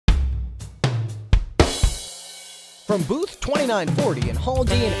From booth 2940 in Hall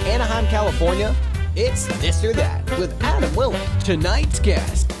D in Anaheim, California, it's This or That with Atom Willard. Tonight's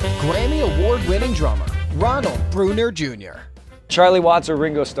guest, Grammy Award-winning drummer, Ronald Bruner Jr. Charlie Watts or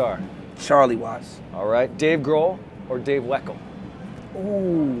Ringo Starr? Charlie Watts. All right. Dave Grohl or Dave Weckl?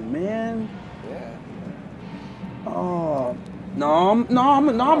 Ooh, man. Yeah. Oh, I'm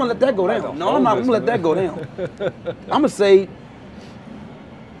gonna let that go down. No, I'm not gonna let that go down. I'm gonna say,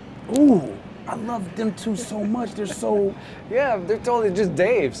 ooh, I love them two so much. They're so. Yeah, they're totally just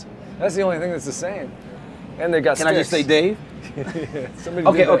Daves. That's the only thing that's the same. And they got Can I just say Dave? Somebody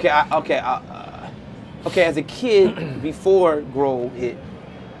Okay. As a kid, before Grohl hit,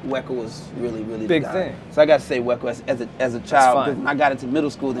 Weckl was really big the guy. thing. So I got to say Weckl as a child. fine. When I got into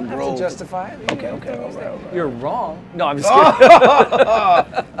middle school, then You Grohl. have to justify it. Okay. All right. You're wrong. No, I'm just kidding.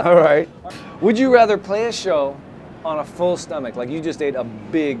 All right. Would you rather play a show on a full stomach, like you just ate a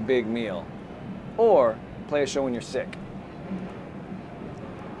big meal, or play a show when you're sick?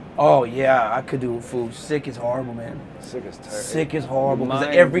 Oh yeah, I could do food. Sick is horrible, man. Sick is terrible. Sick is horrible.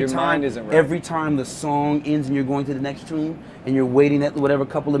 Your Because mind isn't right. every time the song ends and you're going to the next tune and you're waiting at whatever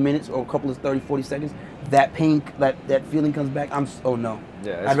couple of minutes or a couple of 30, 40 seconds, that pain, that feeling comes back. Oh no.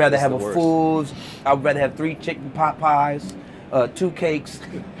 Yeah, I'd rather have the a worst. Fools. I'd rather have 3 chicken pot pies, 2 cakes,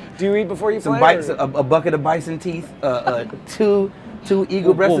 Do you eat before you some play? bites, a bucket of bison teeth, 2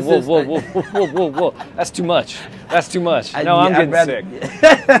 eagle breasts. Whoa. That's too much. That's too much. No, I'm I'd getting rather-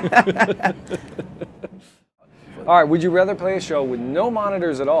 sick. All right, would you rather play a show with no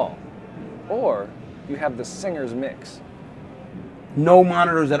monitors at all, or you have the singer's mix? No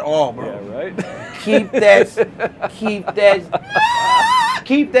monitors at all, bro. Yeah, right? Keep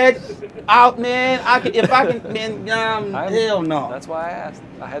that out, man. If I can, man. Hell no. That's why I asked.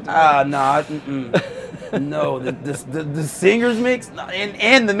 I had to. No, the singer's mix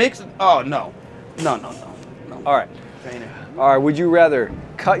and the mix. Oh no. All right. All right. Would you rather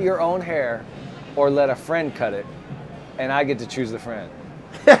cut your own hair, or let a friend cut it, and I get to choose the friend?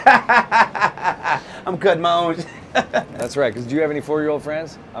 I'm cutting my own. That's right. Because do you have any 4-year-old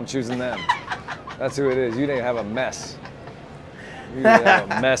friends? I'm choosing them. That's who it is. You didn't have a mess. You didn't have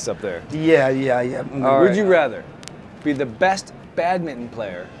a mess up there. Yeah. All right. Would you rather be the best badminton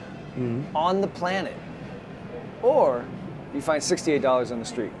player on the planet, or you find $68 on the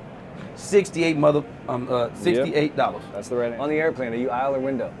street? $68. That's the right answer. On the airplane, are you aisle or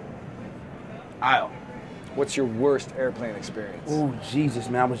window? Aisle. What's your worst airplane experience? Oh Jesus,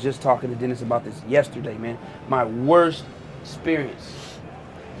 man! I was just talking to Dennis about this yesterday, man. My worst experience.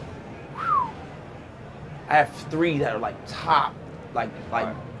 Whew. I have 3 that are like top, like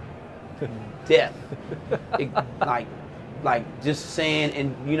death. like just saying,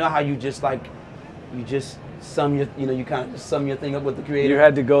 and you know how you just sum your, you kind of just sum your thing up with the creator. You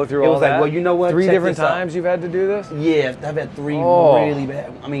had to go through all that? It was like, well, you know what? 3 Check different this out. times you've had to do this? Yeah, I've had 3 really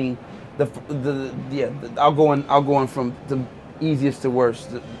bad. I mean, I'll go on from the easiest to worst.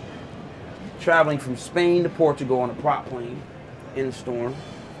 Traveling from Spain to Portugal on a prop plane in a storm.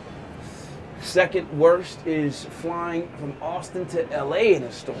 Second worst is flying from Austin to LA in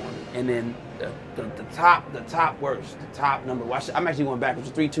a storm. And then the top worst, the top number. I'm actually going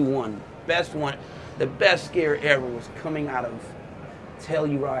backwards. 3, 2, 1. Best one, the best scare ever was coming out of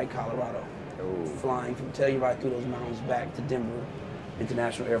Telluride, Colorado. Ooh. Flying from Telluride through those mountains back to Denver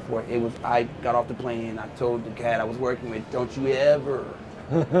International Airport. I got off the plane. I told the cat I was working with, don't you ever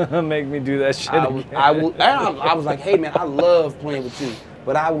make me do that shit again. I was like, hey man, I love playing with you,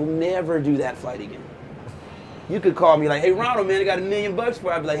 but I will never do that flight again. You could call me like, hey Ronald, man, I got $1 million for you.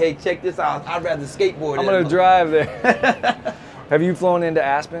 I'd be like, hey, check this out. I'd rather skateboard. I'm gonna drive there. Have you flown into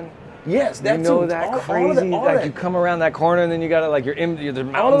Aspen? Yes, that you know too. that all crazy. all like that. you come around that corner and then you got to like you're in the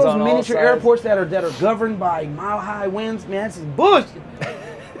mountains all those on miniature all sides. airports that are governed by mile-high winds, man, this is bullshit.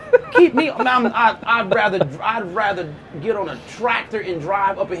 Keep me. I'd rather get on a tractor and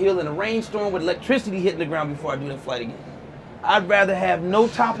drive up a hill in a rainstorm with electricity hitting the ground before I do that flight again. I'd rather have no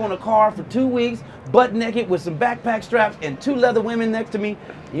top on a car for 2 weeks, butt naked with some backpack straps and 2 leather women next to me.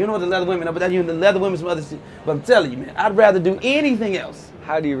 You know what the leather women are, but then the leather women's mother. But I'm telling you, man, I'd rather do anything else.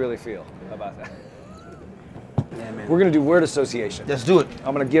 How do you really feel about that? Yeah, man. We're gonna do word association. Let's do it.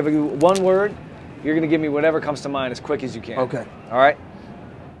 I'm gonna give you one word. You're gonna give me whatever comes to mind as quick as you can. Okay. All right.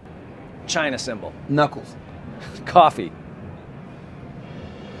 China symbol. Knuckles. Coffee.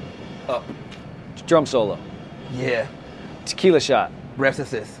 Up. Drum solo. Yeah. Tequila shot. Breast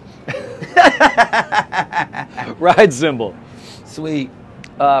assist. Ride symbol. Sweet.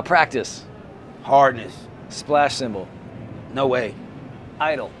 Practice. Hardness. Splash symbol. No way.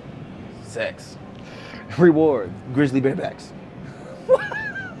 Idol. Sex. Reward. Grizzly bearbacks.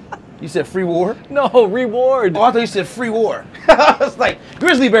 You said free war? No, reward. Oh, I thought you said free war. I was like,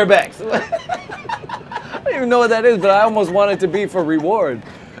 grizzly bear backs. I don't even know what that is, but I almost want it to be for reward.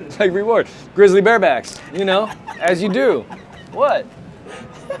 It's like reward. Grizzly barebacks, you know, as you do. What?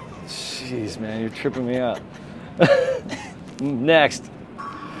 Jeez, man, you're tripping me out. Next.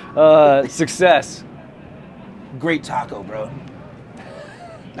 Success. Great taco, bro.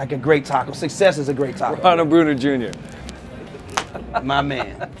 Like a great taco. Success is a great taco. Ronald Bruner Jr. My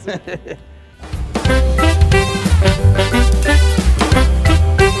man.